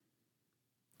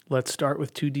Let's start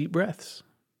with 2 deep breaths.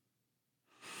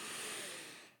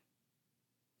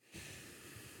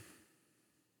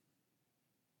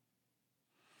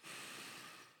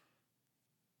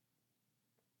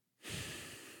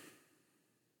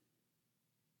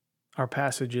 Our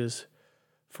passages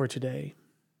for today.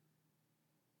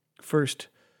 First,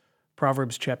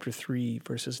 Proverbs chapter 3,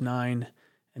 verses 9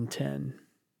 and 10.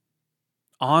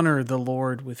 Honor the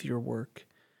Lord with your work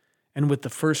and with the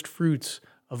first fruits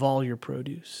of all your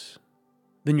produce.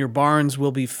 Then your barns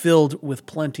will be filled with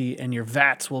plenty and your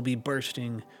vats will be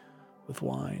bursting with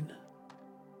wine.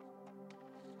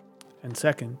 And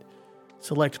second,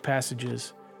 select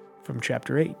passages from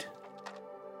chapter 8,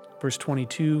 verse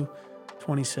 22,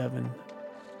 27,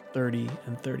 30,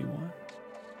 and 31.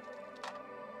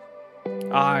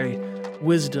 I,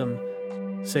 wisdom,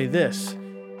 say this: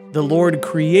 the Lord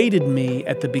created me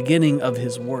at the beginning of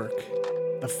his work,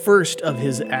 the first of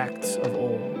his acts of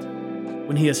old.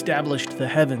 When he established the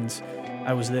heavens,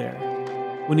 I was there.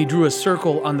 When he drew a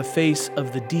circle on the face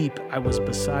of the deep, I was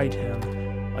beside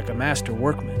him like a master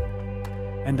workman.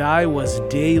 And I was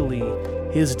daily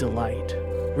his delight,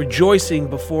 rejoicing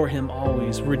before him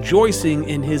always, rejoicing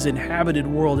in his inhabited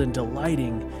world and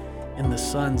delighting in the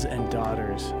sons and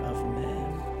daughters of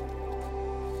men.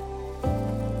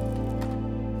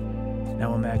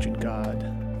 Now imagine God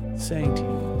saying to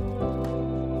you,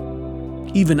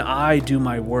 even I do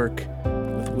my work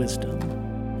with wisdom,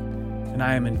 and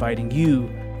I am inviting you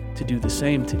to do the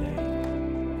same today.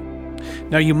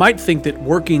 Now you might think that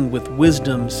working with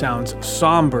wisdom sounds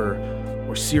somber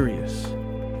or serious.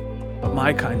 But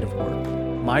my kind of work,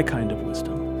 my kind of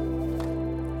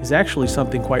wisdom, is actually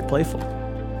something quite playful.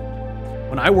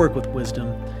 When I work with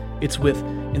wisdom, it's with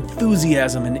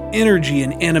enthusiasm and energy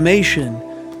and animation.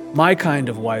 My kind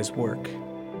of wise work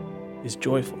is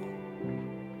joyful.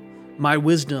 My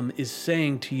wisdom is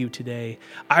saying to you today,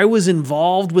 I was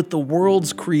involved with the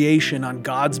world's creation on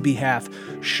God's behalf.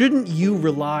 Shouldn't you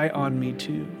rely on me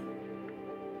too?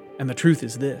 And the truth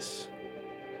is this: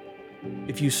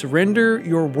 if you surrender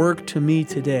your work to me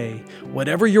today,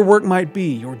 whatever your work might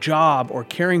be, your job or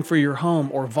caring for your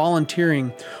home or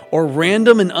volunteering or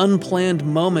random and unplanned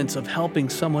moments of helping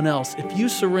someone else, if you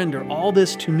surrender all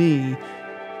this to me,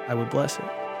 I would bless it,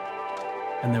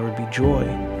 and there would be joy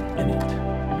in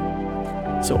it.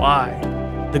 So I,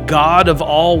 the God of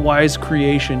all wise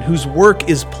creation, whose work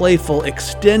is playful,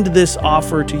 extend this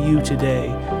offer to you today.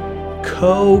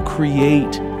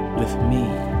 Co-create with me.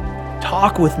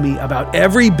 Talk with me about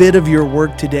every bit of your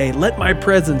work today. Let my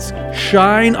presence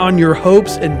shine on your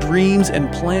hopes and dreams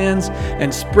and plans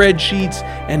and spreadsheets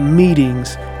and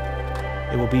meetings.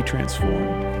 They will be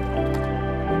transformed.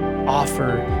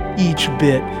 Offer each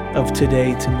bit of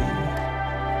today to me.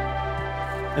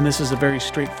 And this is a very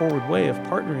straightforward way of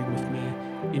partnering with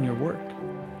me in your work.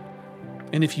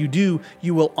 And if you do,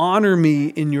 you will honor me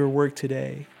in your work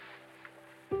today.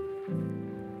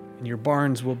 And your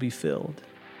barns will be filled,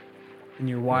 and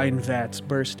your wine vats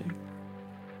bursting.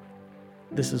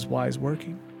 This is wise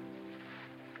working.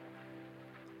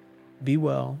 Be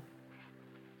well,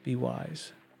 be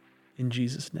wise, in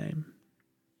Jesus' name.